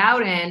shout that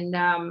out. And,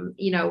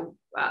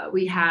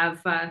 we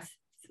have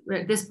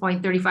at this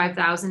point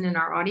 35,000 in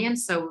our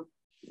audience, so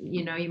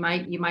you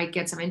might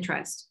get some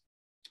interest.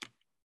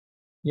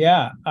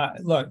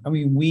 Look,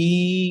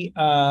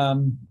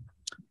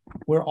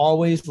 we're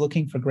always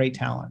looking for great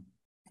talent,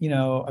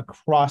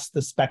 across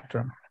the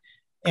spectrum.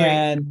 Great.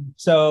 And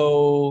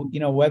so,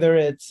 whether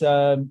it's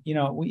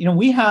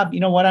we have,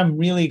 what I'm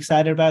really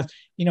excited about,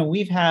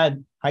 we've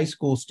had high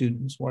school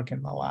students work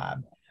in the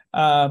lab.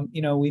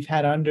 We've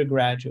had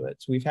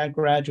undergraduates, we've had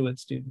graduate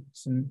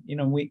students, and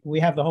we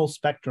have the whole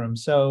spectrum.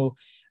 So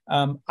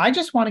I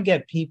just want to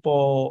get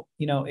people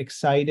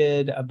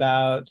excited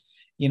about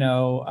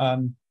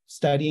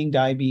studying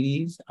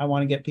diabetes. I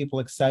want to get people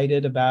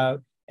excited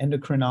about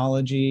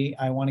endocrinology.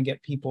 I want to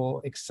get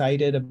people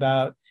excited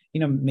about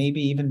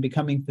maybe even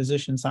becoming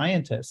physician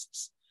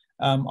scientists.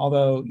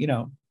 Although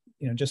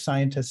just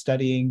scientists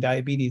studying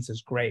diabetes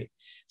is great.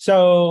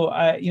 So,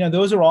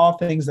 those are all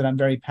things that I'm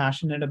very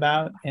passionate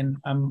about, and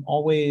I'm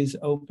always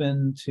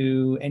open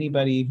to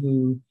anybody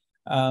who,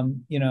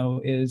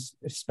 is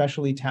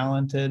especially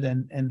talented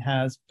and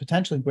has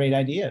potentially great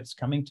ideas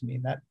coming to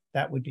me.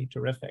 That would be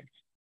terrific.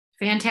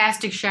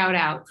 Fantastic shout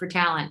out for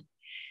talent.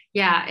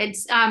 Yeah,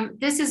 it's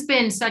this has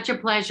been such a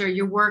pleasure.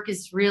 Your work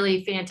is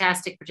really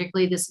fantastic,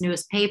 particularly this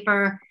newest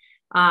paper.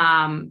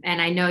 And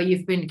I know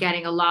you've been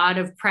getting a lot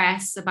of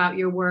press about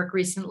your work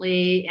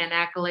recently and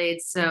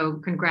accolades. So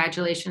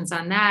congratulations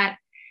on that.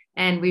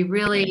 And we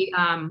really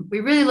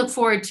look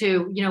forward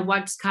to,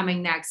 what's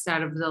coming next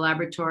out of the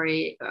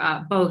laboratory,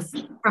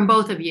 from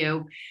both of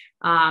you,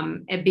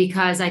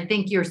 because I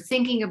think you're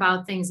thinking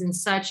about things in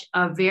such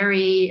a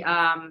very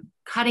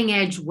cutting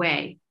edge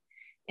way.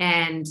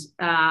 and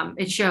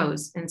it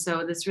shows. And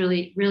so that's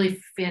really,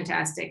 really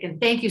fantastic. And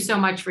thank you so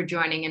much for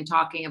joining and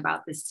talking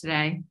about this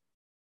today.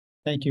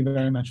 Thank you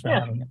very much for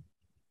having us.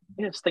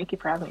 Yes, thank you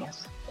for having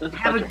us. It was a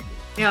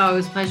It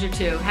was a pleasure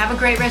too. Have a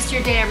great rest of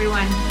your day,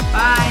 everyone.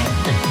 Bye.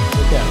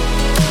 Okay.